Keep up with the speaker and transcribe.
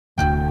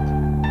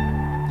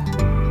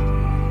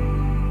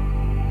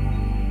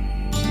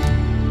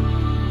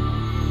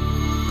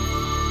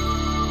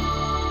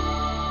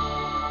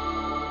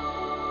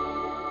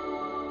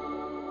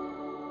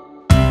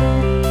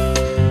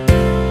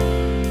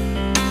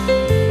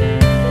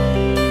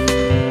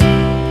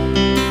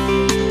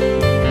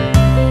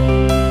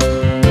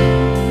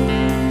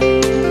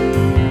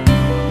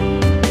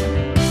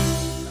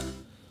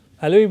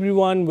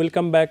everyone,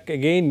 welcome back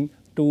again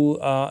to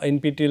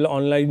NPTEL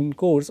online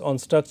course on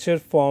structure,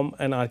 form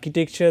and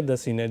architecture, the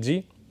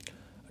synergy.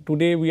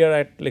 Today we are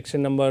at lecture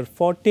number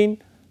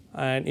 14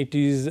 and it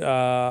is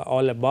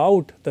all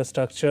about the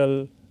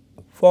structural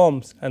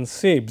forms and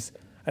shapes,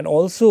 and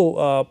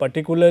also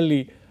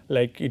particularly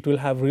like it will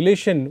have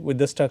relation with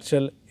the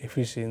structural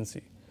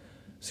efficiency.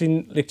 So,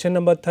 in lecture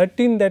number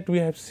 13 that we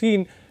have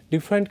seen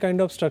different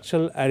kind of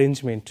structural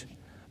arrangement.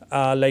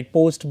 Like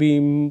post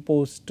beam,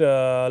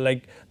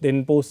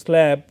 then post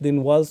slab,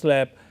 then wall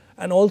slab,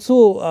 and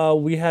also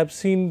we have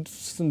seen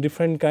some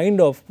different kind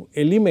of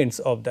elements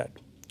of that.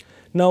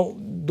 Now,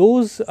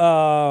 those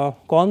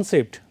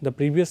concept, the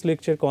previous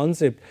lecture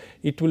concept,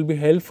 it will be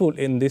helpful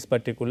in this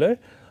particular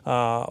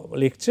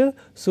lecture.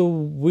 So,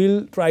 we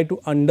will try to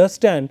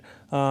understand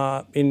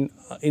in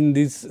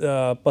this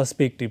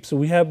perspective. So,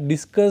 we have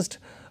discussed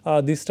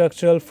the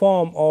structural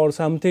form or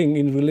something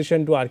in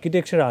relation to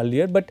architecture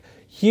earlier, but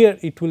here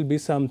it will be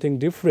something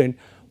different,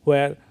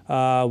 where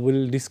we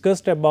will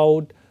discuss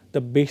about the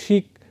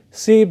basic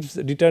shapes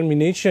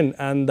determination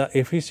and the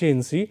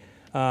efficiency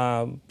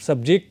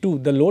subject to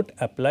the load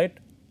applied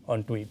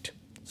onto it.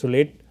 So,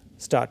 let us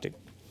start it.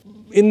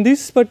 In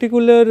this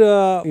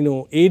particular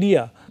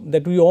area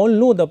that we all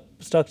know the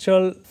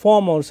structural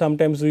form, or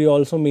sometimes we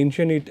also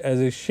mention it as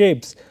a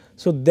shapes.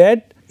 So,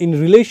 that in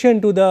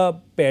relation to the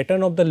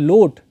pattern of the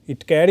load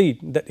it carried,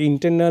 the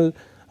internal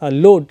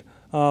load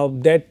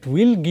that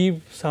will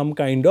give some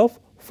kind of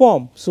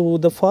form. So,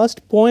 the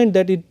first point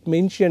that it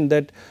mentioned,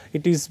 that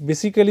it is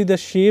basically the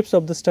shapes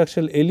of the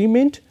structural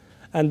element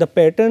and the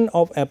pattern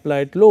of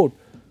applied load.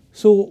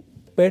 So,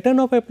 pattern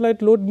of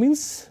applied load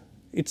means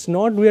it is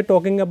not we are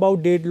talking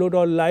about dead load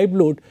or live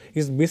load,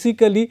 is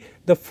basically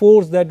the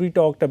force that we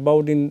talked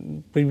about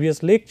in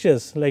previous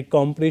lectures, like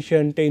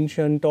compression,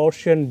 tension,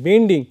 torsion,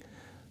 bending,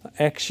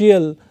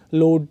 axial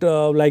load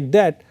like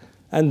that,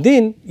 and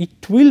then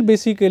it will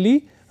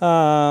basically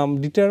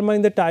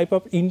determine the type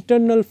of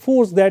internal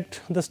force that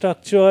the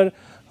structure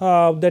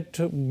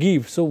that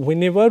gives. So,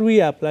 whenever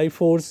we apply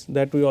force,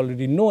 that we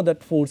already know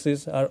that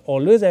forces are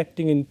always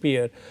acting in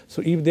pair.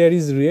 So, if there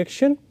is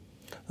reaction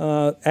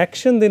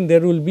action, then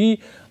there will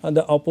be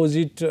the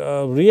opposite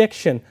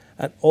reaction,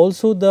 and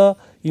also the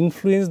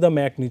influence the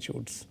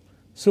magnitudes.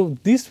 So,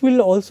 this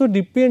will also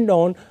depend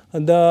on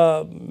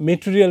the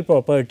material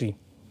property,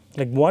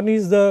 like what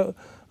is the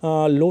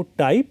load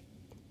type,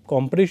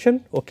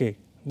 compression, okay.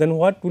 Then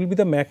what will be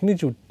the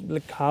magnitude,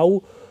 like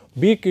how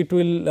big it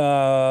will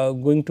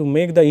going to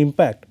make the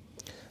impact.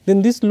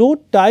 Then this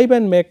load type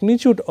and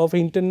magnitude of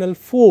internal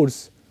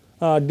force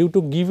due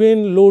to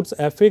given loads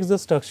affects the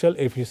structural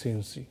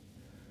efficiency.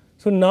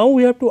 So, now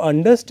we have to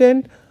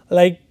understand,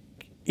 like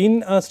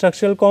in a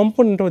structural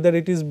component, whether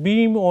it is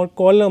beam or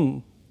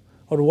column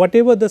or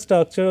whatever the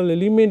structural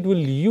element will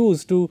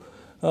use to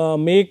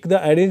make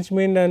the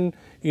arrangement and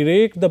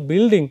erect the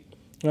building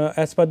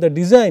as per the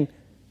design,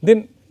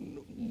 then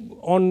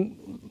on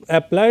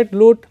applied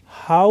load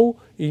how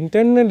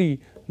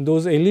internally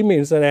those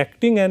elements are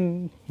acting,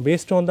 and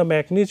based on the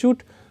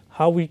magnitude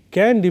how we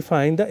can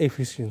define the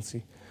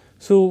efficiency.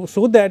 So,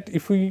 that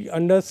if we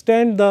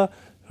understand the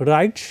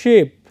right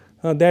shape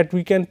that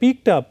we can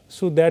pick up,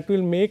 so that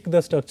will make the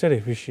structure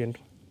efficient.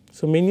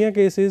 So, many a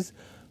cases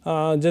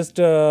just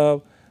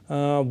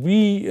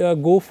we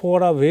go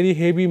for a very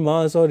heavy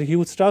mass or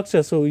huge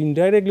structure. So,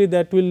 indirectly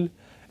that will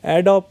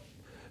add up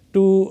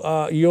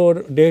to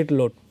your dead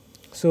load.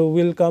 So,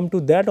 we will come to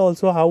that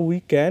also, how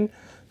we can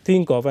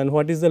think of and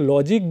what is the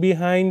logic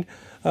behind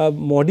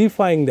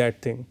modifying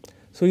that thing.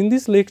 So, in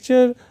this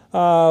lecture we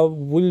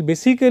will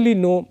basically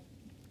know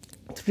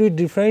 3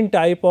 different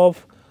type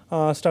of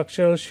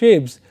structural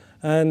shapes,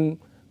 and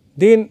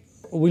then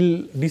we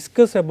will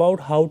discuss about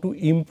how to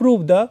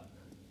improve the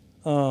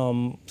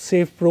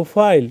shape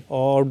profile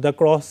or the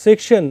cross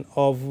section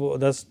of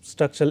the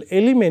structural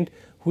element,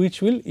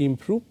 which will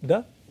improve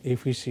the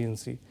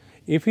efficiency.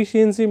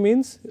 Efficiency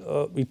means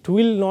it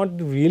will not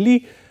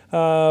really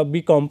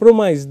be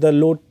compromised the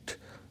load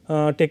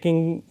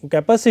taking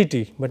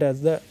capacity, but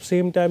at the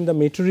same time the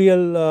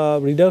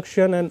material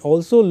reduction and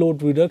also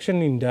load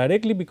reduction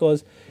indirectly,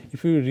 because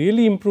if you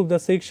really improve the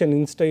section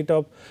instead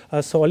of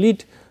a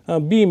solid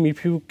beam,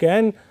 if you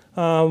can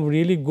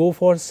really go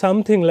for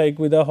something like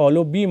with a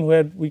hollow beam,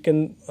 where we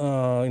can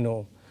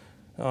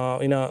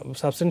in a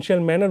substantial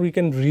manner we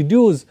can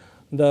reduce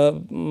the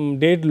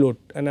dead load,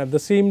 and at the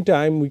same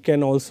time we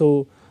can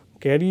also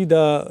carry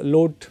the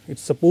load it is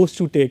supposed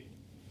to take,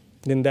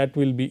 then that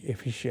will be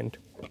efficient.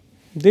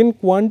 Then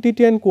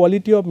quantity and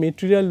quality of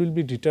material will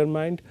be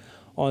determined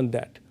on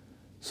that.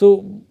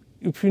 So,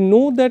 if you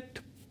know that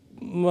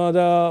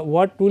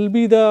what will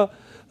be the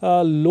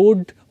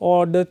load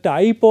or the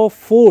type of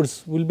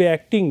force will be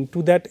acting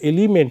to that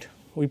element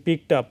we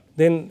picked up,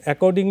 then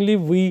accordingly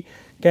we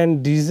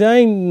can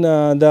design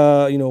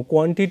the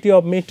quantity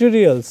of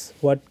materials,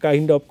 what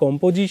kind of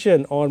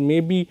composition, or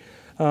maybe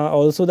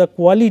also the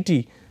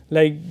quality,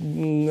 like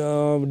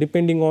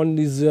depending on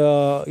this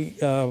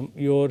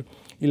your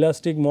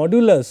elastic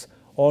modulus,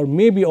 or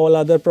maybe all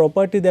other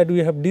property that we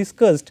have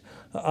discussed,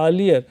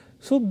 earlier.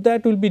 So,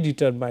 that will be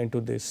determined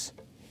to this.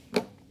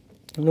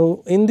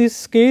 Now, in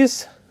this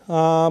case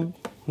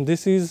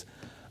this is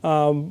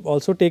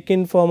also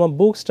taken from a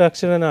book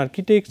Structure and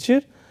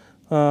Architecture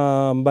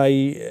by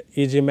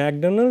A.J.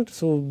 MacDonald.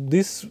 So,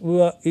 this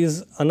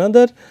is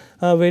another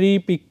very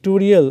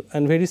pictorial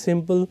and very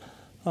simple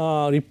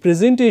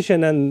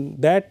representation,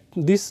 and that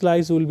these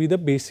slides will be the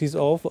basis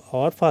of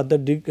our further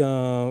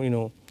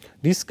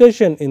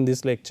discussion in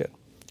this lecture.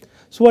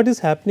 So, what is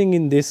happening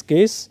in this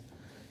case?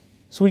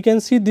 So, we can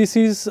see this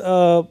is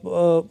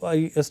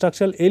a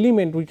structural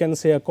element, we can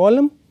say a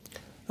column,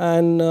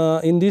 and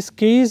in this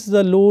case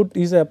the load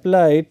is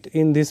applied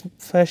in this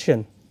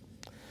fashion.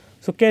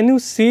 So, can you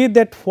say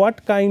that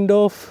what kind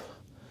of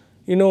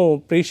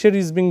pressure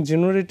is being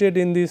generated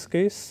in this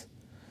case?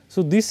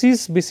 So, this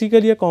is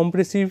basically a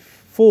compressive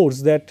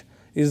force that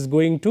is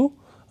going to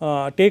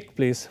take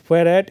place,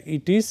 whereas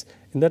it is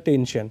in the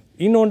tension.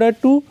 In order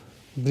to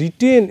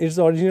retain its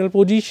original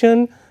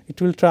position,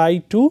 it will try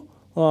to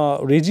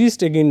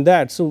resist against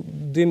that. So,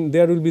 then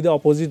there will be the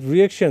opposite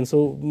reaction.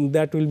 So,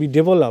 that will be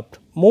developed.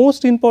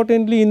 Most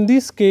importantly, in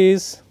this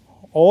case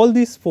all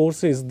these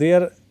forces, they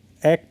are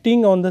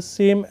acting on the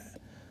same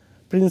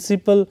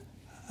principal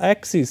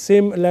axis,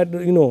 same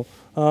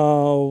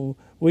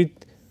with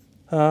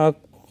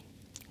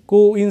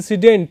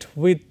coincident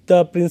with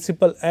the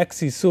principal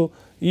axis. So,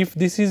 if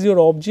this is your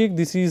object,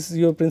 this is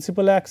your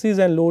principal axis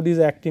and load is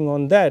acting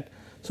on that.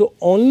 So,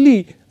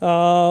 only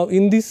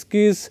in this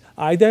case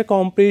either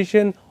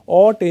compression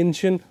or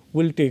tension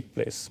will take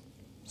place.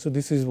 So,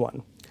 this is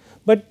one.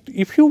 But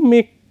if you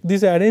make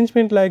this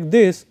arrangement like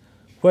this,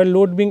 where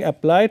load being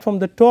applied from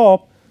the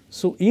top,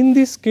 so in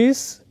this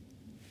case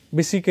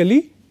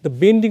basically the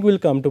bending will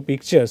come to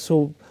picture.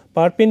 So,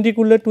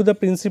 perpendicular to the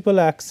principal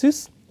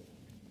axis,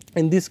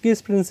 in this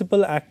case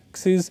principal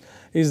axis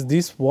is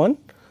this one,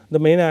 the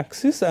main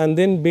axis, and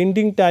then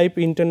bending type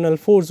internal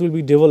force will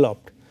be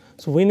developed.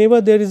 So, whenever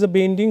there is a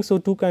bending, so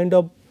two kind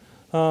of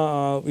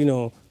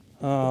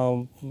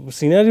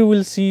scenario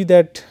will see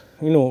that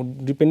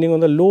depending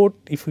on the load,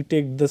 if we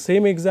take the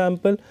same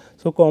example,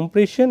 so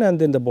compression and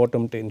then the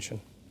bottom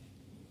tension.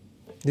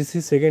 This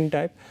is second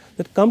type.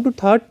 That come to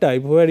third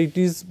type, where it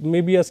is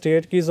maybe a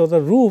staircase or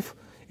the roof,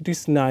 it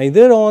is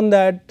neither on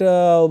that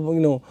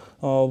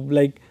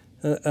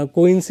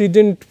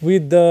coincident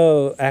with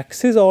the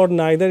axis or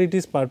neither it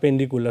is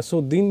perpendicular. So,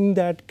 in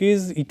that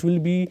case it will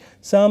be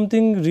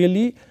something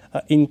really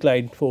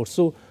inclined force.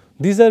 So,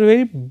 these are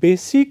very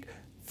basic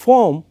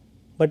form,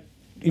 but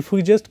if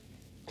we just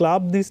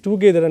club these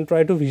together and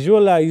try to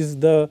visualize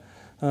the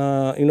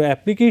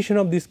application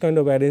of this kind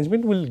of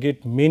arrangement, we will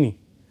get many.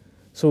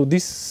 So,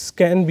 this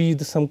can be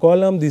some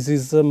column, this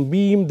is some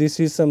beam, this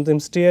is something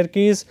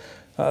staircase,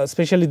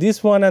 especially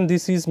this one, and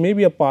this is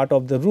maybe a part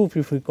of the roof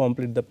if we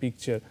complete the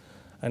picture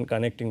and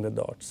connecting the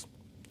dots.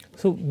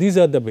 So, these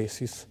are the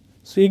basis.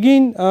 So,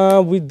 again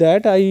with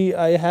that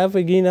I have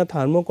again a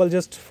thermocol.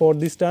 Just for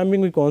this time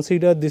being we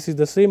consider this is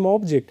the same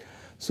object.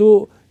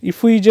 So,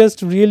 if we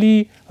just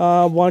really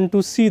want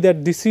to see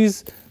that this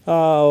is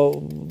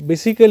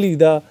basically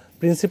the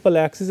principal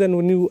axis, and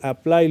when you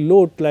apply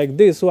load like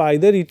this, so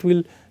either it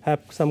will have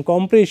some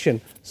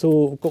compression.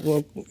 So,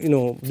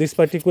 this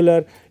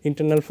particular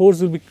internal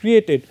force will be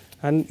created,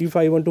 and if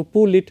I want to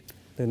pull it,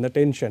 then the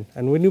tension,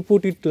 and when you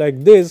put it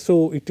like this,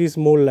 so it is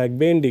more like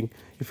bending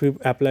if you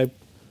apply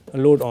a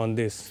load on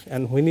this,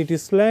 and when it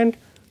is slant,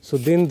 so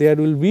then there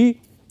will be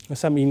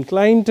some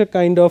inclined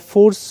kind of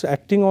force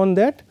acting on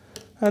that,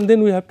 and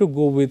then we have to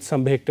go with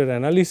some vector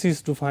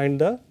analysis to find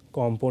the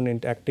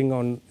component acting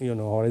on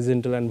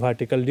horizontal and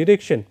vertical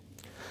direction.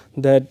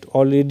 That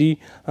already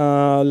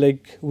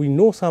like we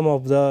know some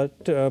of the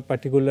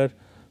particular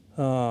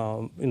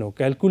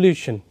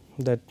calculation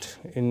that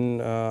in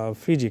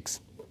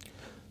physics.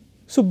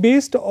 So,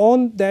 based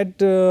on that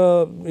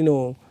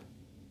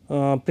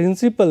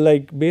principle,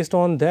 like based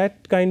on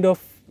that kind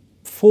of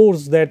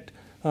force, that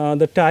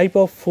the type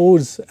of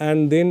force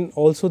and then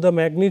also the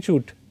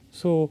magnitude.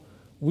 So,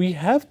 we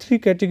have three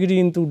category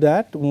into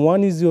that.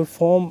 One is your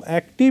form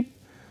active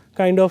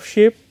kind of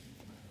shape,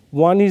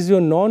 one is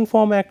your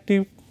non-form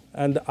active,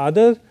 and the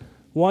other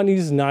one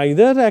is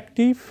neither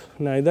active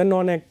neither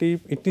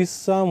non-active, it is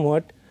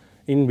somewhat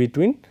in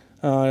between,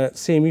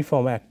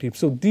 semi-form active.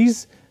 So,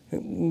 these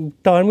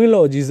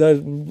terminologies are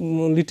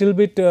little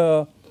bit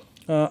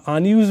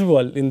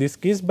unusual in this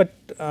case, but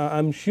I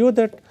am sure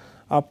that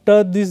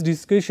after this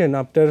discussion,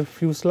 after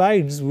few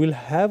slides, we will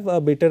have a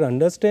better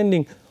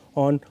understanding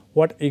on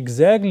what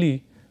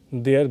exactly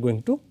they are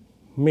going to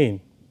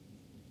mean.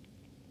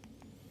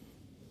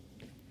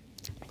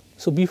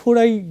 So, before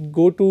I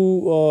go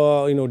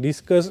to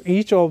discuss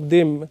each of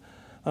them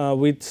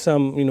with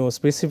some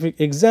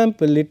specific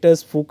example, let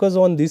us focus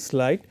on this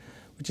slide,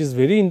 which is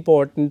very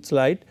important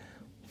slide,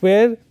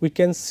 where we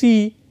can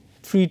see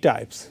three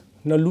types.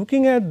 Now,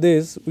 looking at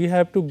this, we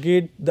have to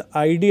get the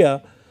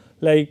idea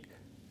like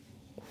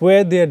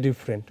where they are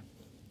different.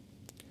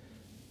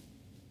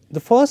 The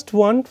first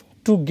one,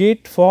 to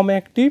get form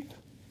active.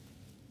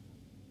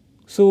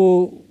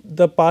 So,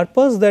 the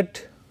purpose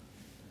that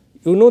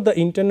you know the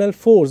internal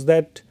force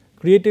that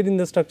created in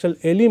the structural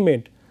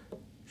element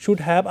should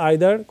have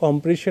either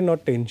compression or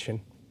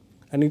tension,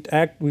 and it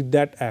act with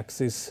that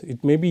axis.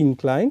 It may be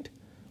inclined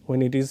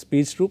when it is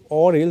pitched roof,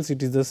 or else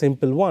it is the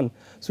simple one.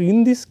 So,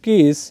 in this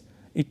case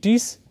it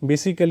is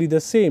basically the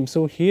same.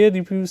 So, here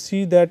if you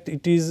see that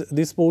it is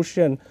this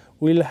portion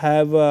will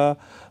have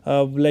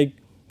like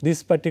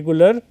this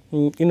particular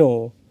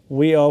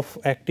way of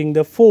acting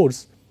the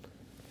force,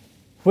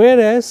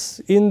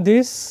 whereas in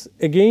this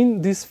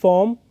again this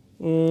form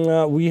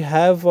we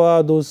have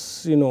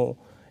those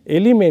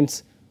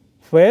elements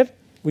where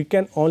we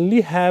can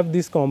only have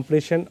this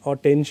compression or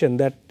tension,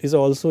 that is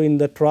also in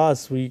the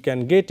truss we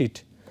can get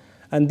it,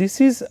 and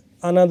this is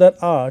another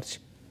arch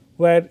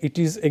where it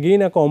is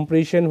again a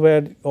compression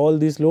where all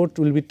this load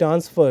will be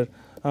transferred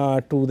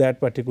to that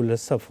particular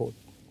support.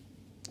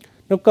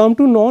 Now, come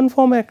to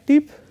non-form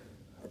active.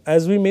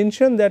 As we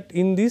mentioned that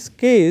in this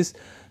case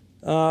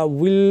we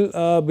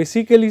will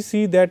basically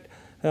see that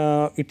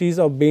it is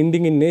of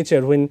bending in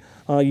nature when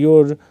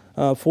your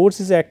force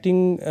is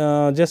acting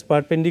just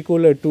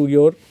perpendicular to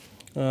your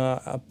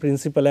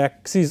principal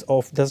axis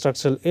of the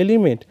structural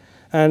element,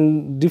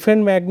 and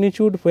different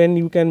magnitude when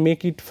you can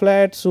make it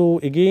flat. So,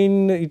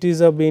 again it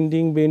is a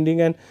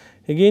bending and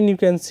again you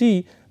can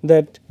see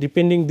that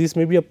depending, this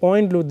may be a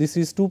point load, this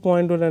is 2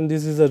 point load and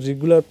this is a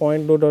regular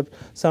point load, or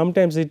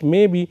sometimes it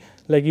may be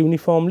like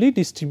uniformly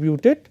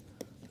distributed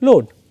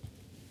load.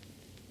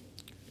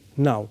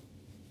 Now,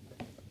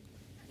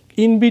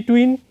 in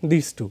between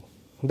these two,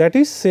 that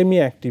is semi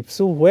active.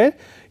 So, where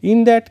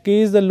in that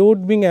case the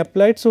load being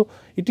applied, so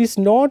it is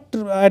not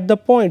at the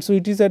point, so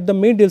it is at the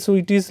middle, so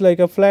it is like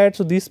a flat.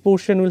 So, this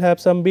portion will have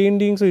some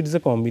bending, so it is a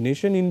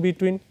combination in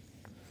between.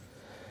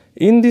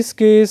 In this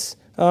case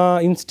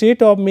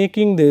instead of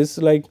making this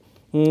like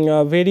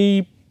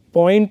very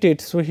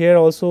pointed, so here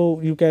also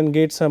you can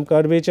get some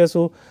curvature.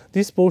 So,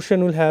 this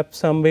portion will have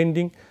some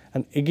bending,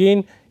 and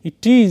again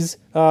it is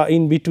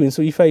in between.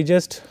 So, if I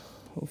just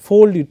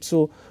fold it,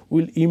 so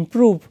will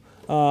improve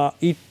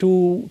it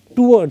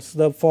towards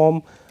the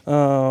form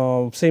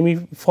semi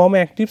form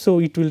active. So,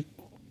 it will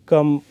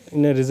come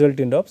in a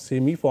resultant of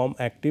semi form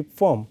active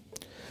form.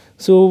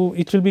 So,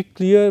 it will be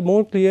clear,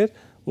 more clear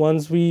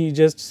once we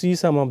just see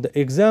some of the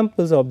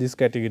examples of this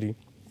category.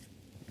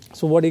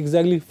 So, what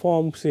exactly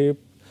form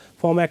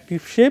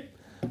active shape?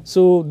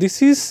 So,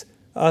 this is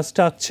a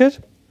structure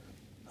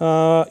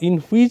in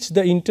which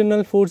the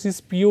internal force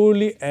is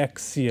purely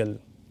axial,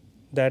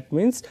 that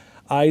means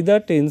either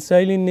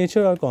tensile in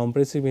nature or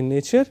compressive in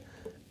nature,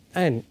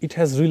 and it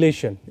has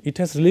relation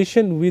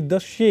with the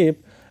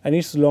shape and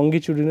its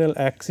longitudinal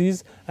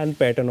axis and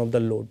pattern of the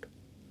load.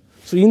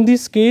 So, in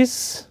this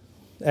case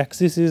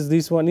axis is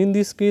this one, in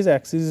this case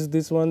axis is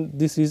this one,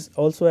 this is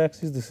also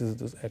axis, this is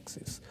this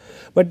axis.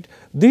 But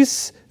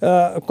this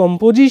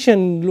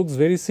composition looks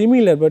very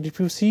similar, but if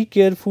you see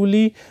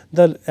carefully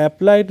the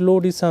applied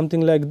load is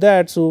something like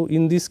that. So,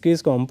 in this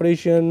case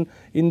compression,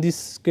 in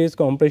this case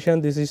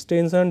compression, this is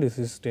tension, this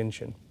is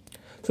tension.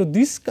 So,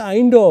 this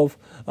kind of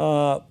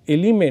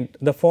element,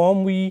 the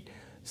form we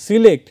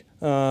select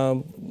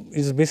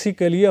is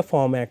basically a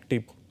form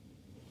active.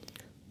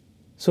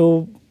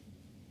 So,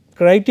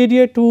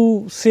 criteria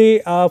to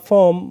say a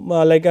form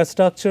like a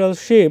structural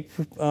shape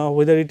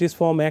whether it is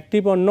form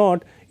active or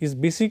not is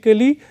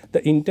basically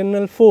the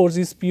internal force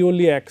is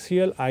purely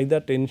axial, either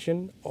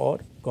tension or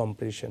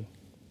compression.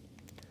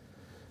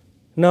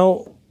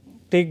 Now,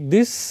 take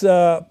this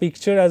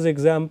picture as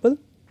example.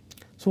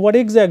 So, what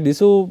exactly?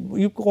 So,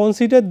 you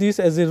consider this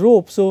as a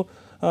rope. So,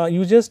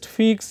 you just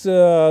fix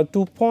 2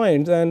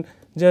 points and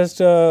just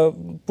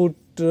put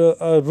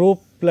a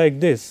rope like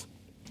this.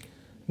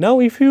 Now,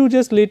 if you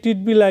just let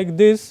it be like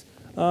this,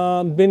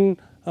 then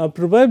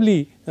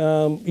probably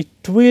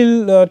it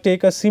will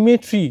take a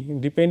symmetry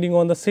depending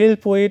on the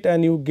self weight,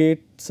 and you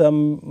get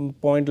some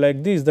point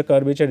like this, the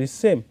curvature is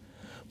same.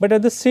 But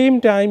at the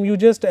same time you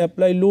just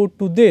apply load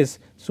to this,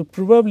 so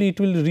probably it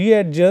will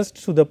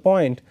readjust to the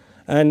point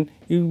and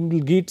you will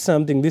get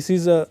something. This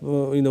is a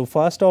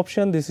first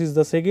option, this is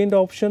the second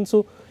option.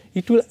 So,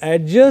 it will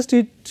adjust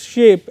its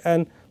shape,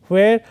 and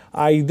where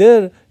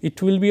either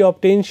it will be of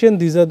tension,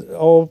 these are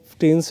of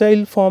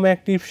tensile form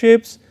active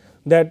shapes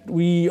that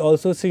we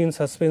also see in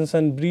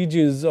suspension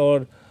bridges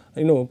or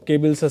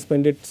cable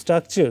suspended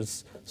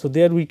structures. So,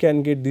 there we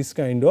can get this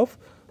kind of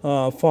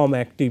form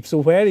active. So,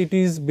 where it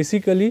is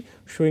basically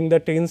showing the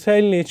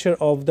tensile nature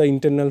of the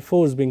internal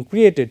force being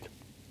created.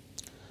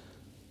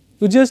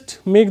 You just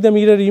make the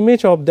mirror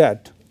image of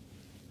that.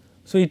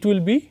 So, it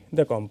will be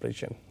the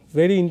compression,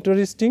 very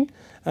interesting.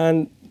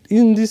 And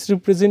in this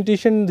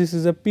representation, this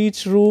is a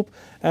pitch roof,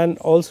 and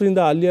also in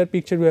the earlier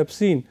picture we have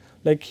seen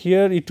like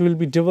here it will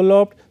be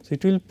developed. So,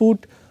 it will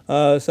put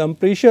some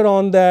pressure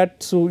on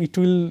that. So, it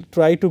will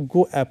try to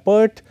go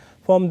apart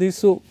from this.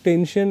 So,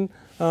 tension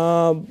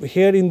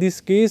here in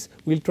this case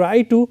we will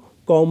try to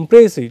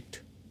compress it.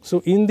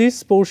 So, in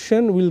this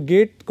portion we will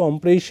get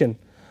compression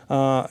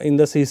in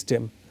the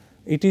system.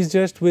 It is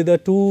just with a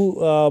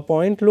 2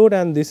 point load,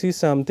 and this is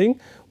something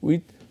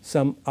with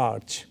some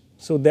arch.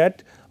 So,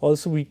 that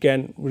also we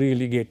can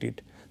really get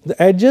it. The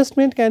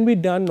adjustment can be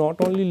done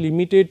not only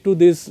limited to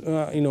this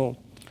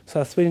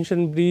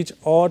suspension bridge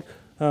or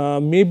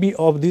maybe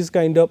of this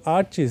kind of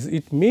arches,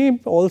 it may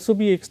also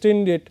be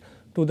extended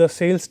to the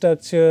sail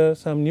structure,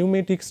 some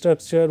pneumatic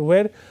structure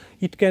where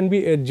it can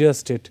be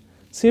adjusted.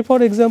 Say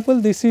for example,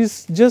 this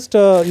is just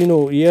a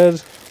air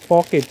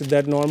pocket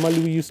that normally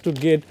we used to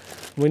get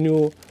when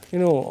you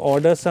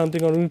order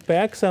something or we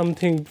pack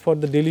something for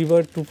the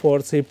deliver to for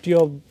safety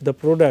of the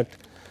product.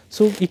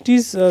 So, it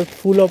is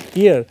full of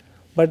air,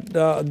 but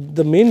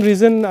the main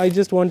reason I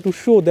just want to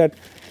show that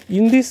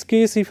in this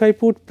case if I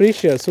put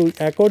pressure, so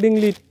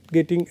accordingly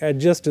getting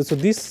adjusted. So,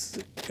 this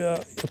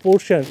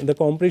portion the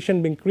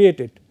compression being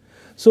created.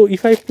 So,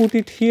 if I put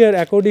it here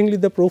accordingly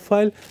the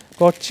profile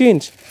got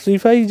changed. So,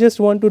 if I just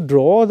want to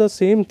draw the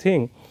same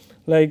thing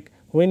like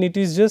when it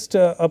is just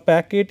a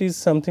packet is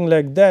something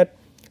like that.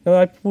 Now,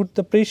 I put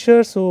the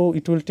pressure. So,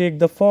 it will take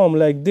the form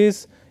like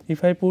this.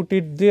 If I put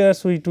it there,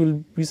 so it will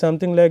be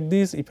something like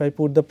this. If I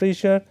put the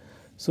pressure,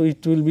 so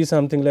it will be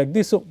something like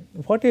this. So,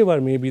 whatever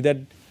may be that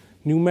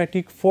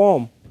pneumatic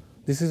form,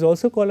 this is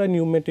also called a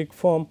pneumatic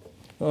form,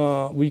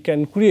 we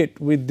can create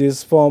with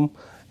this form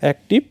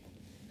active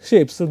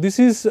shapes. So, this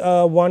is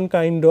one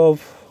kind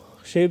of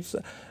shapes,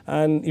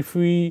 and if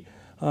we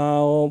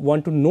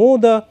want to know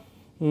the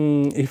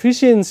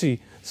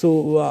efficiency.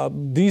 So,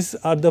 these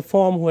are the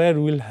form where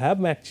we will have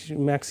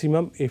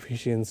maximum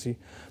efficiency,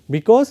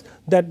 because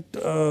that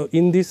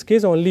in this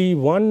case only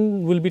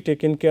one will be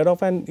taken care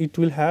of and it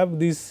will have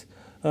this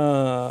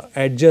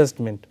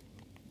adjustment.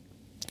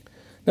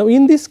 Now,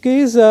 in this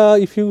case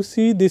if you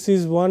see, this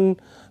is one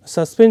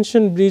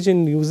suspension bridge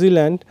in New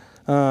Zealand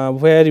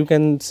where you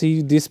can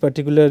see this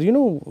particular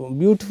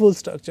beautiful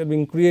structure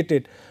being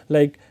created,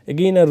 like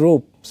again a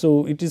rope.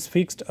 So, it is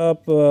fixed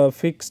up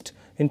fixed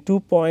in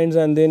 2 points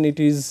and then it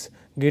is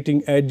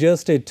getting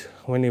adjusted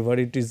whenever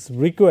it is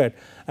required,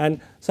 and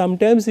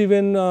sometimes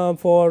even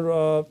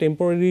for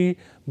temporary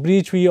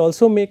bridge we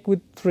also make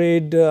with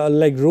thread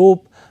like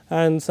rope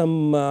and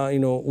some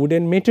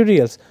wooden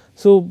materials.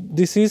 So,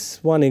 this is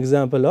one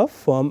example of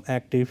form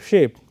active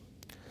shape.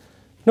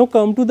 Now,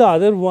 come to the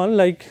other one,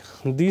 like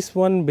this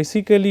one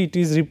basically it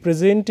is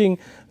representing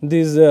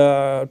this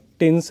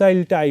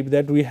tensile type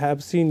that we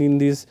have seen in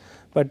this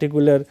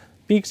particular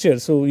picture.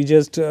 So, we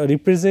just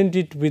represent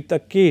it with a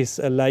case,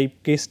 a live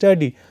case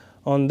study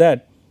on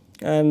that,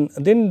 and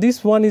then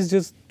this one is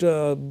just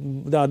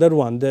the other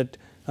one, that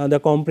the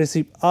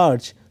compressive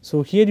arch.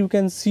 So, here you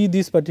can see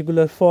this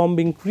particular form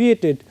being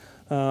created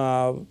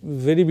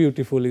very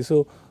beautifully.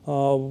 So,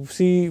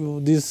 see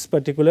this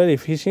particular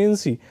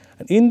efficiency,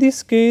 and in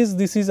this case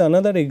this is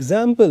another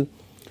example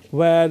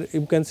where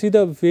you can see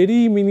the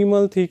very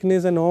minimal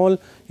thickness and all,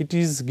 it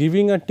is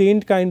giving a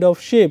tent kind of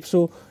shape.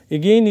 So,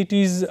 again it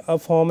is a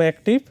form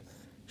active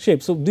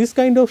shape. So, this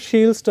kind of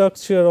shell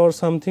structure or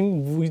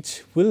something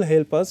which will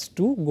help us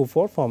to go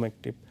for form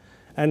active,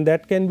 and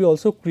that can be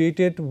also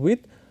created with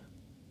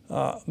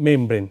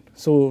membrane.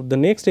 So, the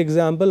next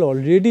example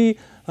already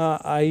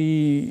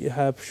I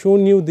have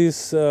shown you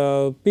this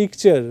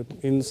picture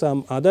in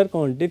some other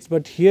context,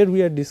 but here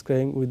we are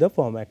describing with the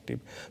form active.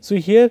 So,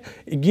 here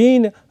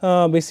again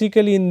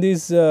basically in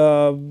this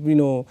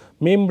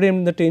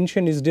membrane the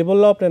tension is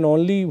developed, and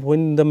only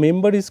when the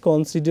member is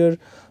considered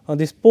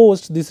this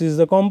post, this is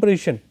the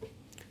compression.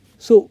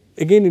 So,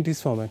 again it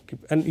is form active,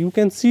 and you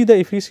can see the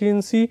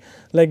efficiency,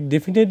 like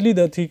definitely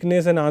the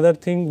thickness and other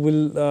thing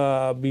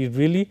will be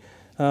really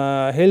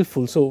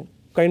helpful. So,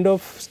 kind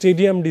of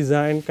stadium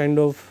design, kind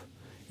of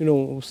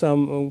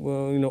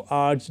some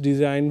arch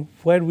design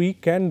where we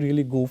can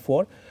really go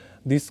for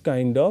this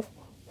kind of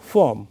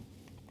form.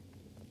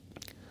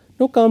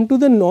 Now, come to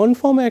the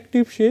non-form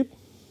active shape.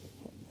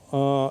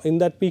 In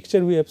that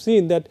picture we have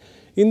seen that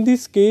in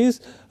this case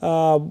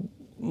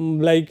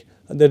like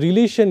the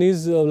relation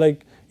is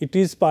like it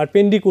is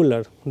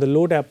perpendicular, the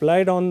load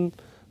applied on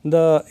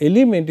the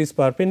element is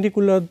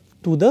perpendicular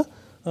to the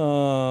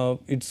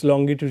its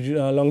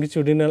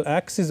longitudinal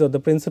axis or the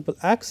principal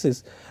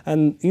axis,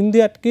 and in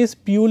that case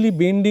purely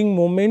bending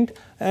moment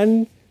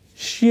and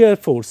shear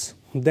force,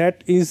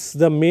 that is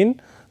the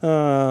main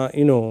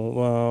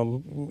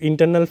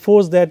internal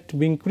force that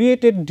being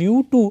created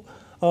due to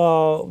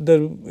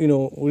the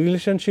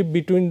relationship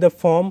between the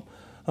form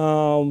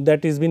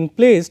that is being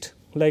placed,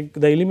 like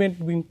the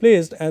element being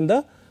placed and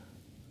the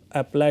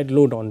applied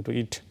load onto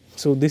it.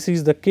 So, this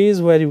is the case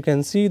where you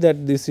can see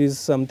that this is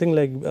something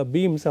like a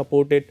beam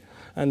supported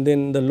and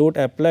then the load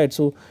applied.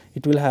 So,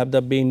 it will have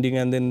the bending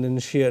and then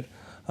shear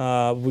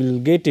will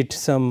get it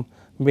some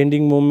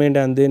bending moment,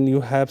 and then you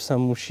have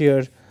some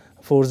shear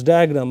force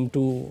diagram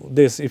to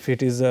this if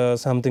it is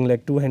something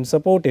like two hand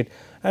supported.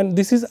 And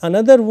this is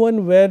another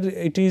one where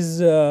it is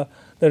the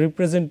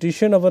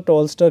representation of a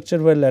tall structure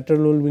where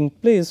lateral load being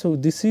placed. So,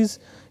 this is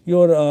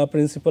your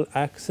principal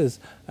axis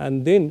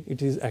and then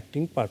it is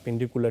acting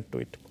perpendicular to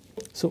it.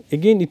 So,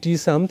 again it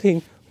is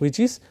something which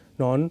is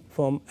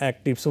non-form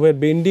active. So, where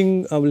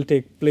bending will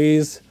take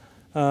place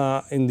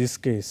in this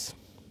case.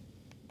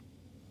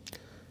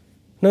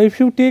 Now,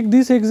 if you take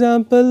this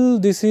example,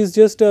 this is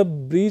just a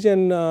bridge,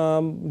 and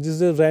this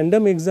is a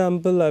random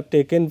example I have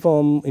taken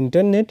from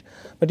internet,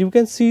 but you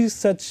can see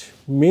such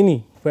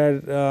many where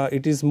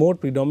it is more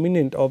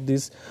predominant of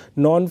this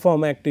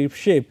non-form active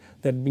shape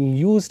that being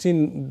used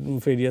in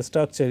various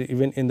structure,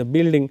 even in the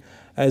building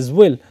as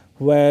well,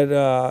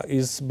 where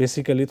is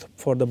basically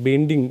for the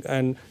bending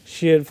and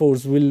shear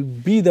force will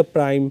be the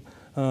prime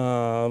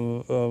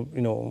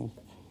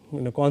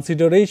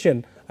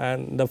consideration,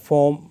 and the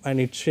form and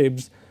its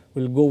shapes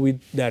will go with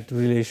that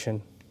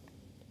relation.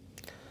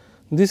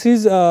 This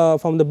is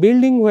from the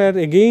building, where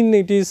again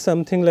it is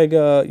something like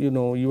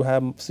you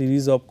have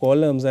series of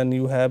columns and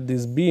you have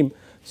this beam.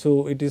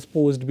 So, it is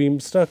post beam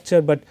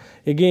structure, but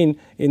again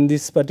in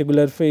this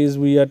particular phase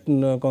we are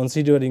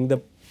considering the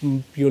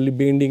purely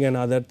bending and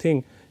other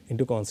thing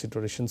into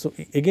consideration. So,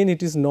 again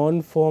it is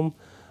non-form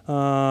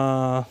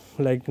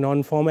like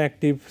non-form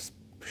active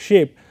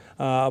shape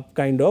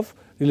kind of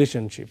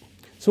relationship.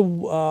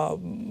 So,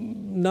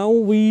 now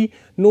we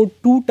know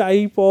two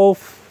type of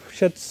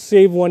such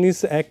say, one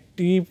is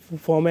active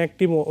form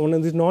active, one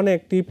is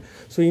non-active.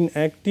 So, in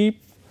active,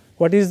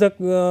 what is the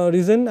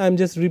reason I am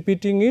just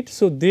repeating it.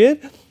 So, there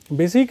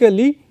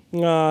basically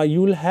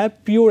you will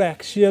have pure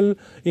axial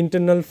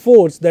internal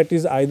force, that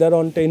is either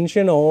on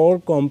tension or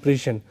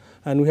compression,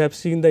 and we have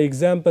seen the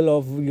example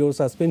of your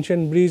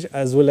suspension bridge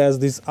as well as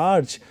this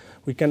arch.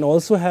 We can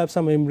also have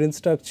some membrane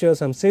structure,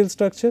 some cell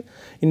structure.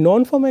 In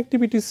non-form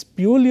active, it is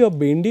purely of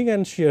bending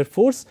and shear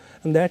force,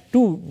 and that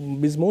too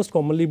is most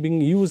commonly being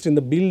used in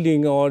the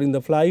building or in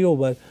the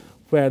flyover,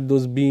 where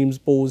those beams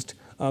post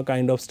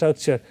kind of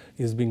structure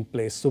is being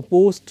placed. So,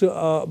 post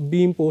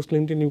beam, post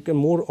lintel, you can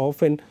more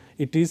often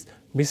it is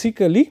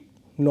basically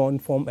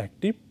non-form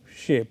active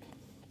shape.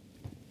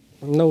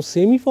 Now,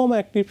 semi-form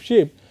active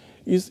shape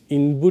is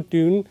in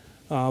between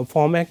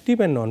form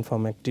active and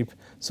non-form active.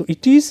 So,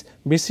 it is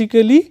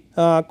basically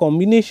a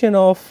combination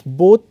of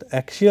both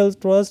axial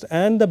thrust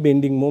and the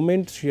bending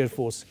moment shear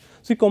force.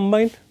 So, we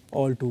combine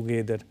all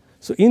together.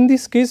 So, in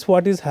this case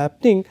what is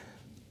happening,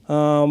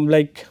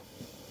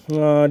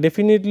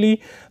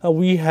 definitely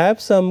we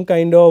have some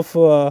kind of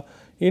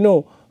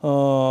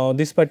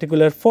this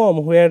particular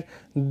form where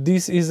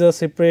this is a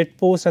separate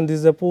post and this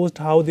is a post,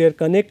 how they are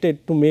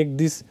connected to make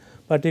this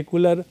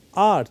particular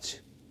arch.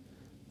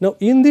 Now,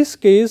 in this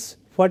case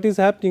what is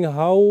happening,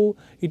 how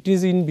it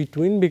is in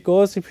between,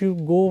 because if you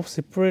go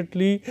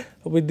separately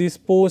with this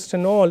post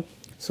and all,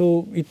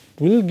 so it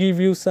will give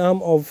you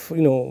some of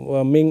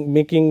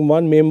making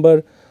one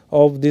member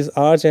of this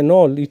arch and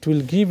all, it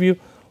will give you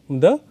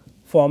the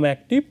form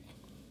active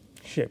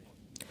shape.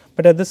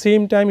 But at the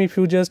same time, if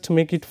you just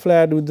make it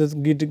flat with this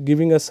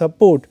giving a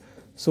support,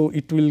 so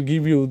it will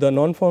give you the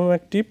non-form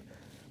active.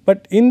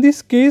 But in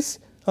this case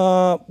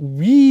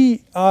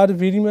we are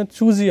very much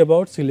choosy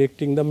about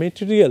selecting the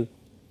material,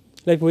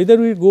 like whether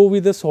we go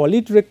with a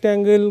solid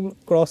rectangle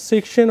cross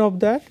section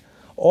of that,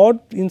 or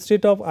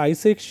instead of I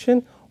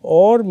section,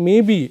 or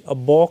maybe a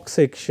box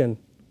section.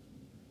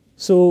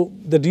 So,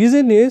 the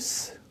reason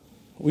is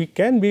we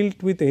can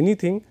build with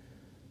anything,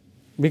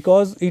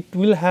 because it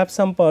will have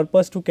some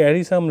purpose to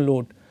carry some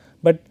load,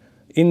 but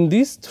in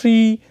these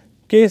three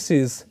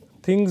cases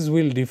things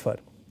will differ,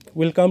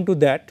 we will come to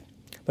that,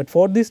 but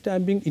for this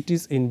time being it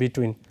is in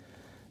between.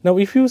 Now,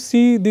 if you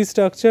see this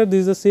structure,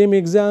 this is the same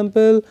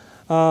example,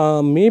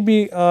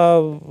 maybe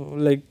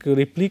like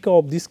replica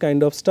of this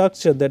kind of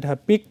structure that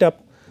have picked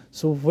up.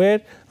 So,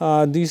 where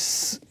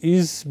this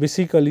is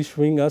basically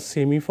showing a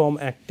semi-form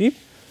active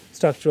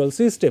structural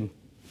system.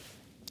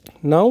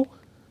 Now,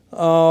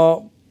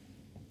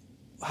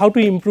 how to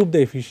improve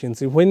the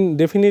efficiency? When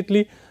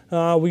definitely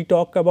we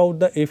talk about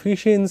the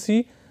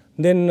efficiency,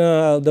 then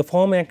the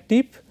form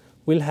active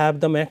will have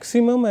the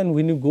maximum, and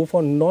when you go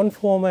for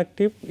non-form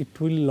active,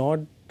 it will not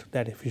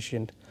that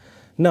efficient.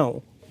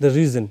 Now, the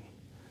reason.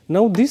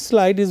 Now, this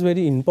slide is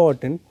very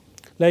important,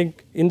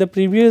 like in the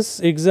previous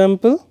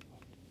example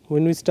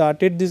when we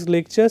started this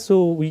lecture.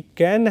 So, we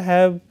can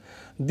have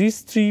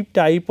these three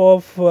type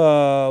of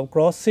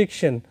cross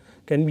section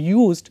can be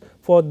used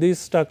for this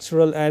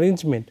structural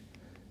arrangement.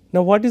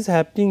 Now, what is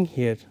happening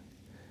here?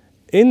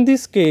 In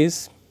this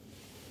case,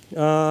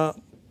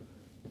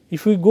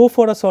 if we go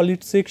for a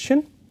solid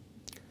section,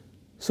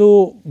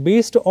 so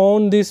based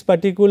on this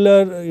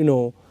particular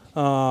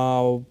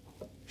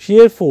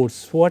shear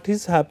force, what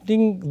is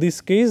happening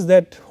this case,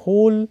 that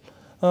whole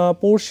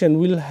portion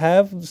will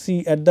have,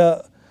 see at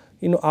the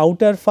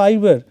outer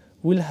fiber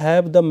will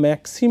have the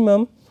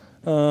maximum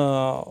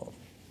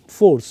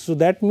force. So,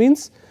 that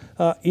means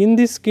in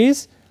this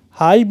case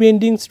high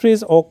bending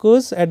stress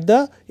occurs at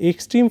the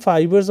extreme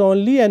fibers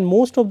only, and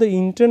most of the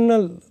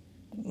internal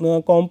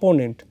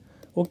component.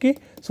 Okay.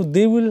 So,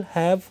 they will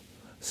have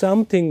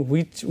something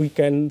which we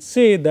can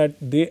say that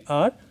they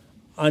are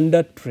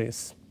under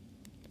stress.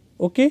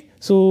 Okay.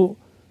 So,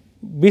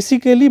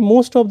 basically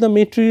most of the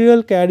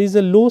material carries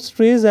a low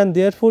stress and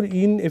therefore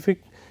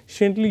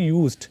inefficiently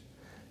used.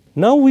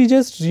 Now, we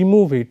just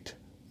remove it.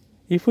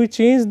 If we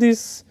change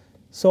this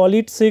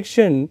solid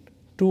section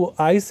to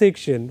I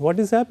section, what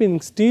is happening?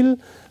 Still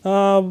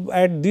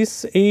at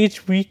this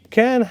age we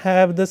can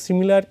have the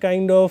similar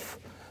kind of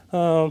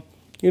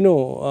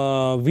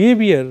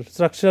behavior,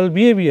 structural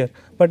behavior,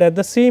 but at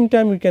the same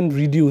time we can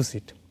reduce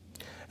it.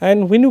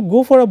 And when you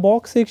go for a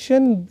box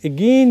section,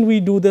 again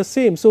we do the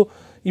same. So,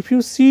 if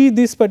you see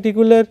this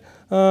particular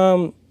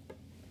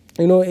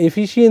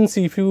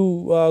efficiency, if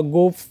you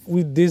go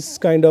with this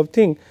kind of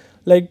thing,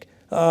 like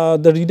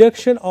the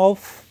reduction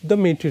of the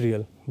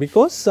material,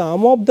 because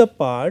some of the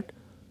part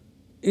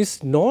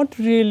is not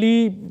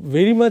really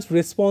very much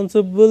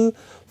responsible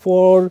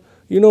for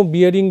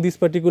bearing this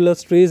particular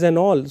stress and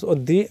all. So,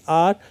 they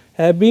are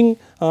having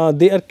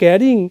they are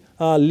carrying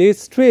less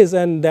stress,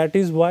 and that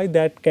is why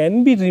that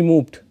can be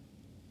removed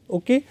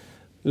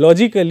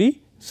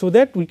logically, so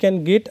that we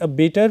can get a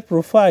better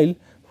profile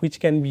which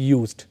can be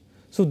used.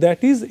 So,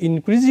 that is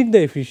increasing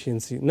the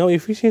efficiency. Now,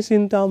 efficiency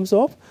in terms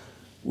of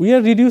we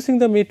are reducing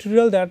the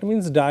material, that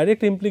means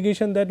direct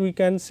implication that we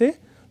can say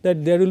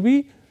that there will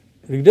be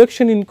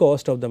reduction in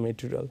cost of the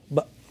material,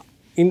 but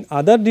in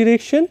other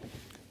direction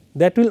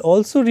that will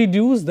also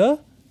reduce the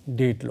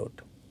dead load.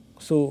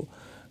 So,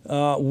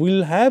 we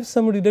will have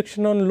some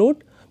reduction on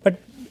load, but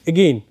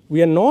again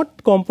we are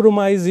not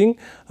compromising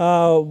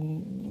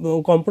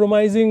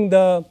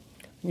the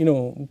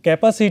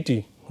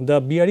capacity, the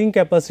bearing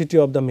capacity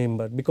of the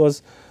member,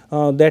 because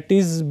that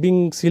is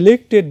being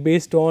selected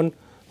based on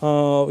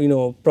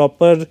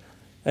proper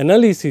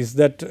analysis,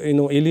 that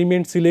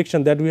element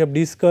selection that we have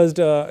discussed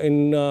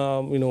in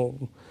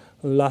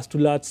last to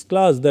last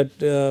class, that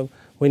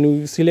when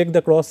we select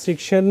the cross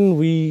section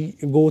we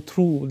go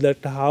through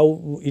that how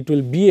it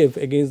will behave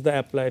against the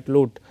applied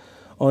load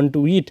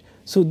onto it.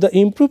 So, the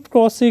improved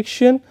cross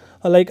section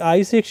like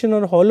I section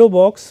or hollow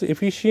box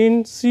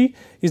efficiency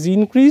is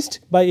increased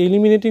by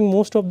eliminating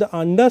most of the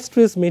under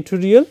stress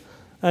material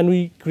and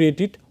we create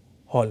it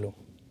hollow.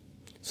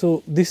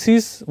 So, this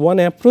is one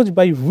approach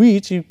by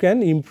which you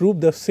can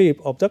improve the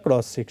shape of the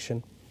cross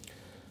section.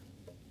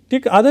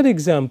 Take other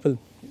example.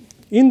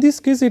 In this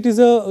case it is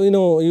a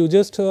you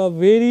just a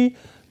very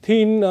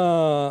thin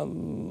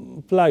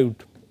plywood.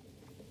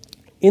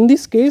 In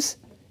this case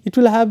it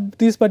will have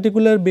this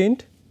particular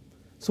bend.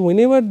 So,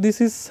 whenever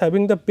this is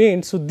having the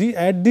bend, so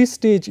at this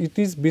stage it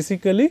is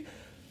basically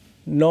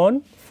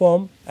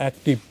non-form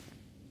active,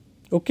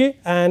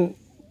 and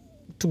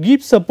to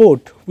give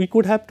support we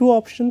could have two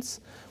options.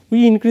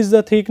 We increase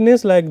the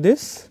thickness like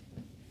this,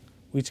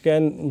 which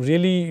can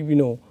really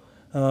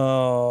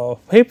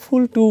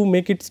helpful to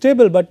make it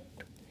stable, but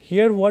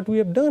here what we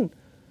have done,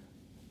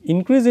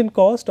 increase in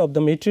cost of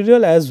the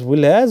material as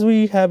well as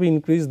we have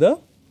increased the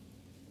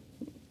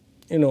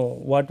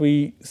what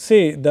we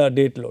say the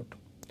dead load.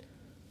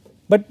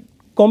 But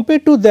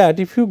compared to that,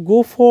 if you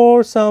go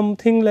for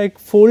something like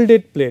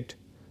folded plate,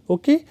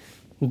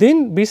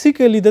 then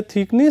basically the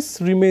thickness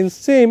remains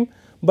same,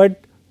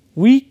 but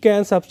we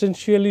can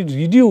substantially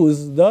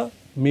reduce the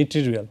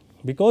material,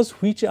 because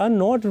which are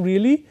not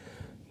really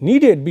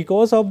needed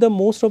because of the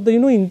most of the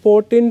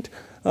important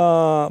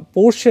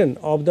portion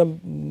of the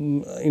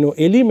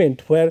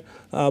element where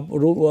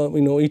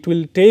it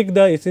will take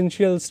the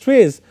essential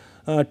stress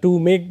to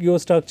make your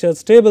structure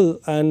stable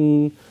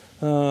and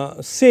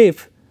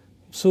safe.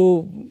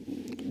 So,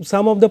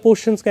 some of the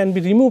portions can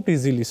be removed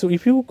easily. So,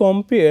 if you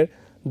compare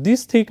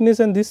this thickness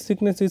and this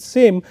thickness is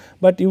same,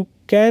 but you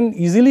can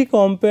easily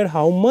compare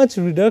how much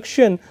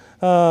reduction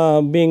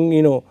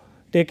being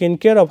taken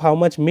care of, how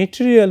much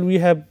material we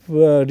have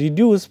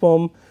reduced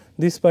from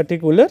this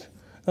particular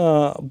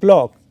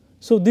block.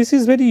 So, this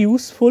is very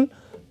useful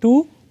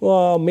to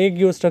make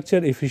your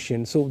structure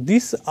efficient. So,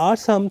 these are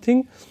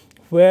something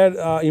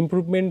where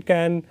improvement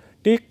can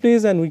take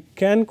place and we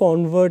can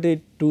convert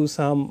it to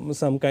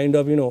some kind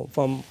of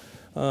from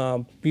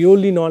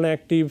purely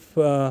non-active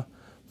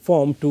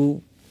form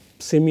to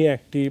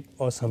semi-active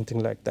or something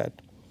like that.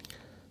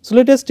 So,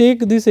 let us take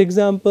this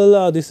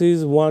example. This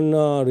is one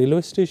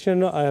railway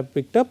station I have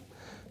picked up.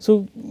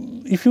 So,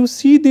 if you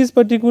see this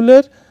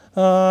particular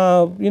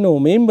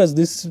members,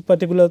 this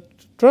particular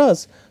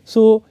truss,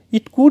 so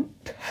it could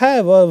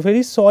have a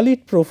very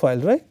solid profile,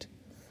 right,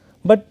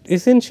 but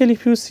essentially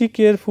if you see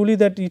carefully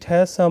that it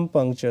has some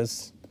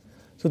punctures.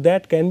 So,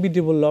 that can be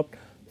developed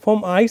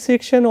from I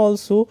section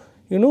also,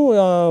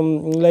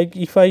 like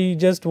if I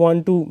just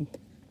want to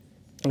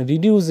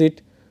reduce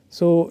it.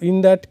 So,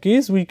 in that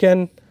case we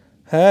can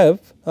have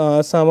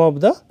some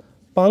of the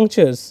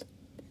punctures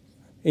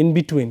in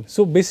between.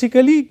 So,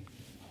 basically,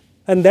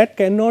 and that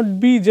cannot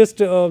be just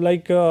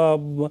like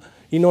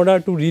in order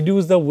to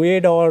reduce the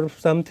weight or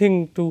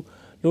something to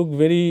look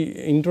very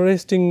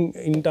interesting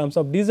in terms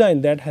of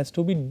design, that has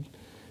to be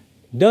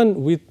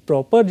done with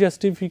proper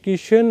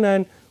justification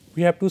and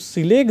we have to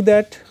select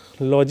that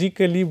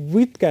logically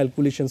with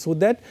calculation. So,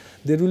 that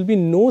there will be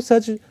no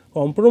such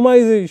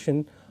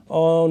compromisation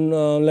on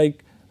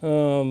like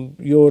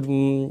your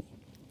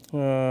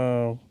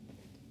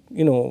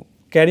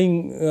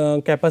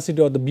carrying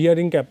capacity or the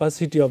bearing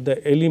capacity of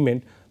the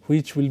element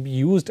which will be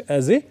used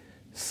as a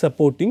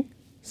supporting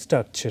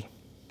structure.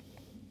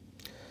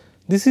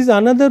 This is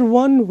another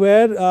one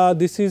where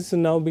this is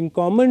now being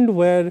common,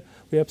 where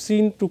we have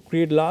seen to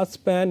create large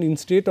span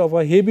instead of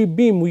a heavy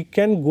beam we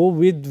can go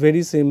with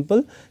very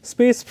simple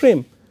space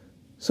frame.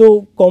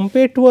 So,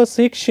 compared to a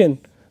section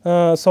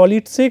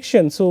solid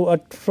section, so a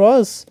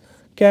truss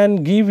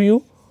can give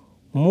you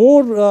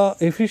more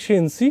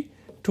efficiency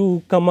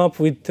to come up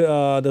with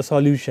the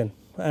solution,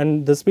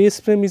 and the space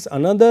frame is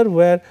another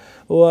where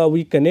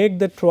we connect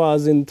the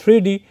truss in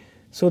 3D,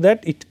 so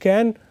that it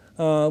can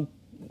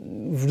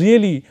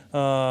really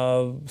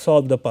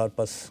solve the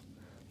purpose.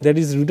 There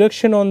is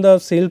reduction on the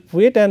self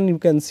weight, and you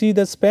can see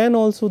the span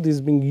also. This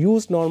is being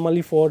used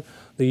normally for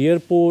the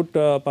airport,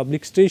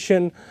 public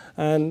station,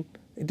 and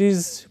it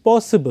is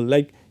possible,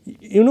 like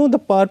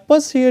the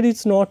purpose here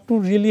is not to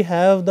really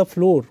have the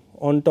floor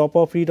on top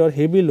of it or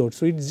heavy load.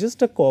 So, it is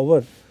just a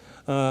cover,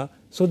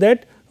 so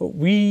that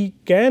we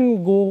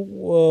can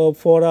go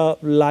for a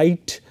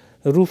light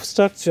roof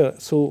structure.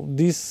 So,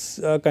 this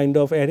kind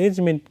of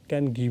arrangement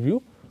can give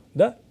you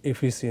the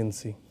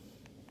efficiency.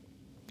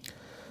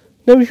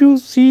 Now, if you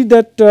see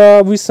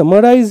that we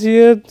summarize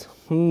here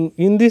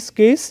in this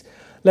case,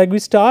 like we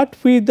start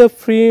with the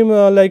frame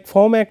like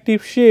form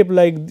active shape,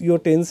 like your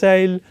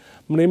tensile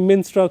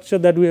membrane structure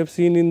that we have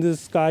seen in the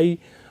sky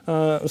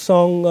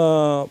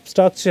song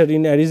structure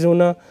in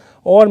Arizona,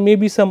 or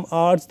maybe some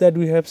arts that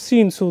we have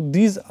seen. So,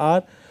 these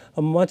are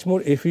much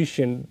more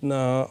efficient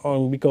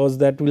because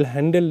that will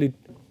handle it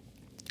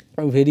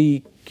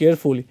very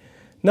carefully.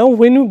 Now,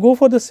 when you go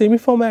for the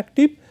semi-form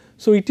active,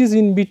 so it is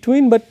in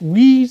between, but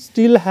we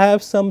still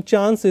have some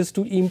chances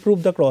to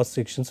improve the cross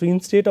section. So,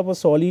 instead of a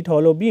solid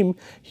hollow beam,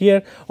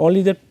 here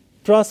only the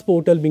truss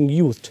portal being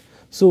used.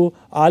 So,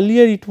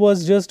 earlier it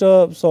was just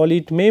a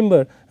solid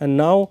member, and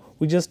now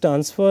we just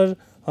transfer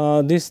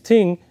this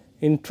thing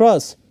in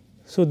truss.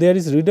 So, there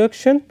is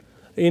reduction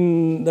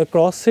in the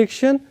cross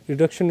section,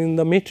 reduction in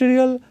the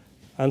material,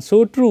 and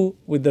so true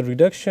with the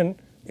reduction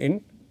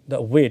in the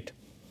weight.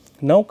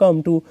 Now,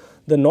 come to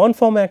the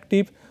non-form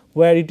active,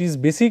 where it is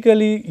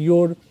basically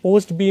your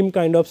post beam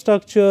kind of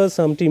structure,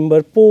 some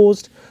timber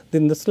post,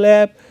 then the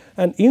slab,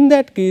 and in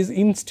that case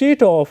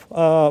instead of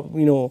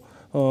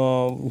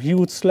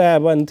huge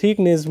slab and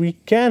thickness, we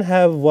can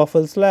have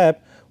waffle slab,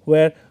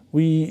 where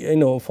we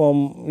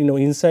from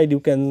inside you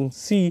can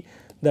see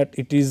that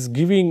it is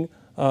giving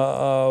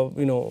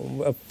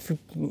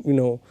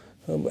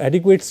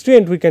adequate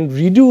strength. We can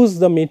reduce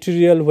the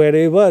material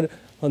wherever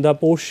the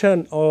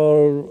portion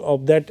or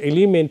of that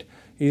element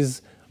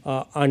is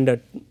under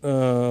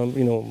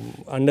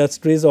under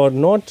stress or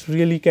not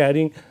really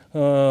carrying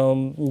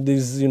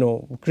this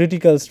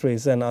critical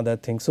stress and other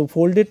things. So,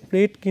 folded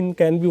plate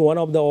can be one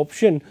of the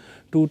option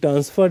to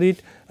transfer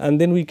it, and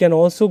then we can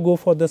also go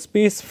for the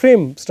space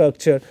frame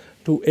structure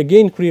to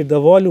again create the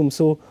volume.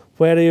 So,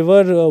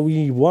 wherever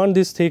we want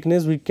this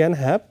thickness we can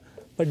have,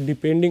 but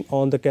depending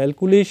on the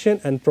calculation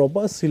and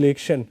proper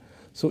selection.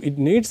 So, it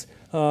needs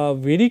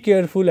very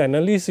careful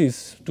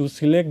analysis to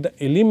select the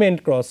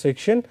element cross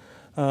section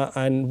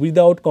and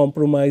without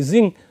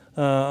compromising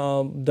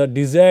the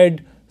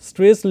desired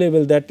stress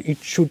level that it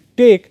should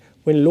take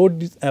when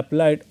load is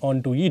applied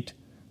onto it,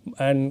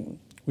 and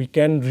we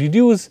can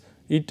reduce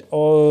it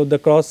or the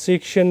cross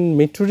section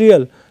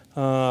material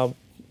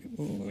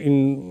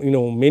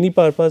in many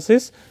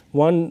purposes.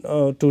 One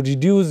to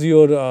reduce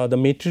your the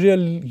material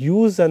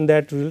use, and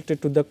that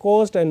related to the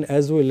cost and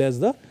as well as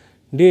the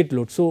dead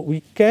load. So,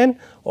 we can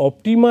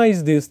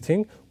optimize this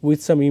thing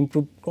with some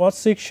improved cross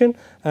section,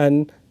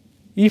 and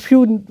if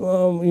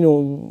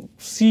you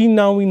see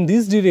now in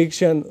this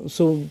direction.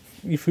 So,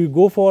 if you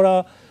go for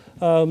a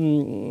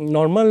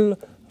normal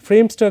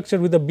frame structure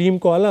with a beam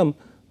column,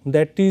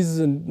 that is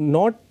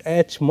not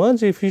as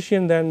much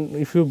efficient than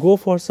if you go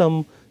for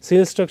some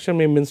cell structure,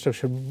 membrane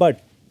structure,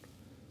 but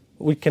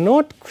we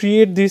cannot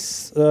create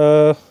this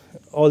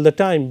all the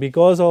time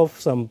because of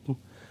some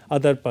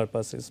other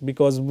purposes,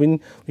 because when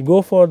we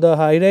go for the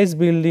high rise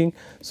building,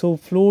 so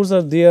floors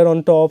are there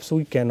on top, so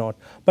we cannot.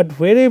 But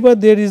wherever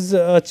there is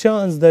a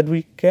chance that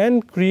we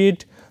can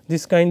create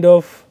this kind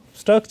of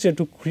structure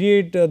to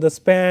create the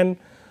span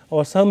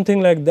or something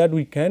like that,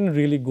 we can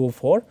really go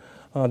for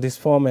this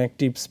form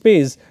active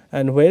space,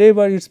 and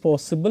wherever it is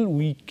possible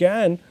we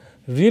can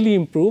really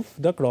improve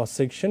the cross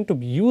section to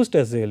be used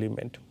as the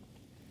element.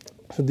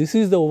 So, this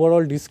is the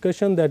overall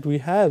discussion that we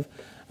have,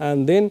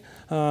 and then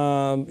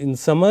in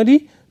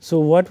summary. So,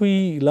 what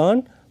we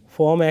learn: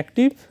 form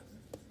active,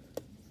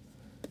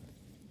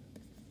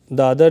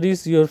 the other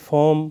is your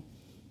form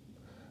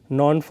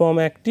non-form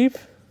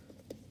active,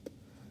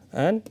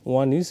 and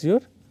one is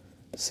your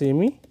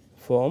semi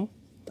form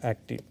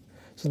active.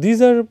 So,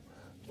 these are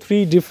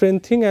three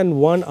different things, and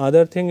one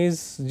other thing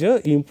is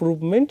the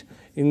improvement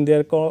in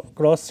their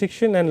cross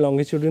section and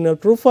longitudinal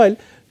profile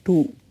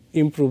to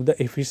improve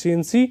the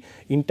efficiency.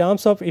 In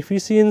terms of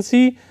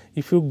efficiency,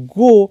 if you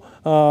go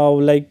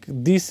like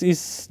this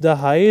is the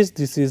highest,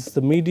 this is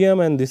the medium,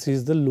 and this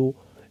is the low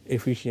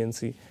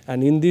efficiency,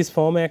 and in this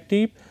form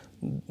active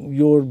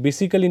your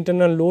basically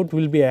internal load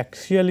will be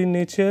axial in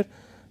nature,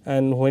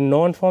 and when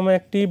non form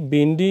active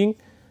bending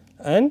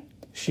and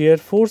shear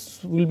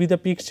force will be the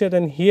picture,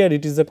 and here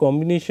it is the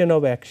combination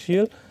of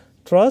axial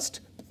thrust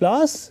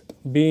plus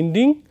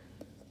bending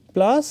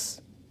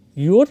plus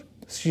your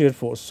shear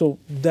force. So,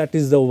 that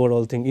is the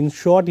overall thing. In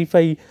short, if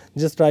I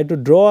just try to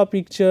draw a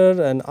picture,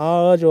 an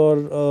arch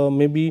or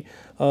maybe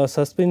a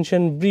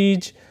suspension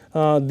bridge,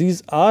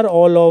 these are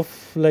all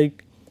of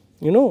like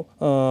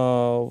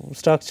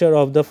structure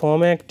of the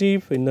form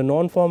active. In the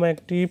non form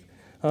active,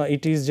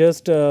 it is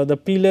just the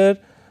pillar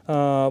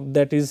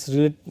that is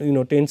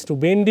tends to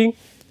bending.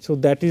 So,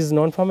 that is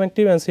non form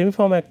active, and semi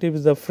form active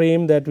is the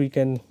frame that we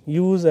can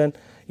use, and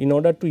in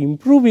order to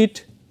improve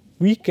it,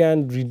 we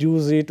can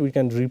reduce it, we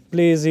can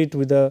replace it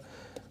with the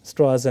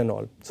straws and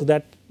all. So,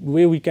 that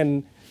way we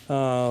can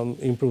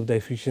improve the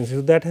efficiency.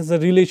 So, that has a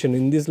relation.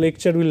 In this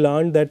lecture, we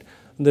learned that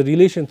the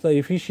relations, the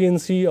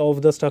efficiency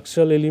of the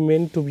structural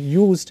element to be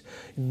used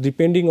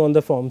depending on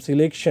the form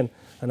selection,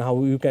 and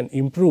how you can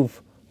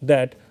improve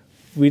that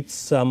with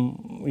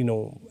some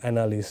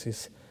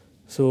analysis.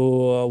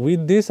 So,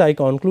 with this I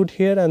conclude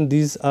here, and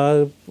these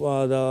are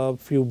the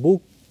few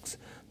books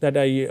that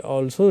I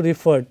also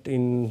referred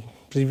in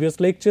previous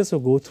lectures. So,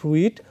 go through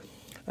it,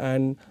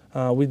 and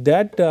with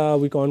that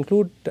we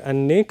conclude.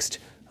 And next,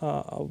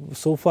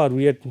 so far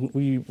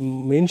we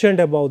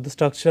mentioned about the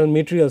structural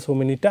material so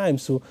many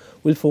times. So,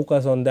 we will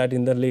focus on that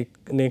in the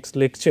next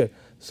lecture.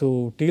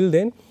 So, till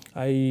then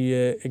I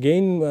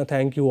again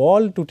thank you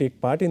all to take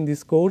part in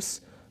this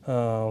course.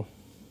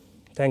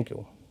 Thank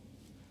you.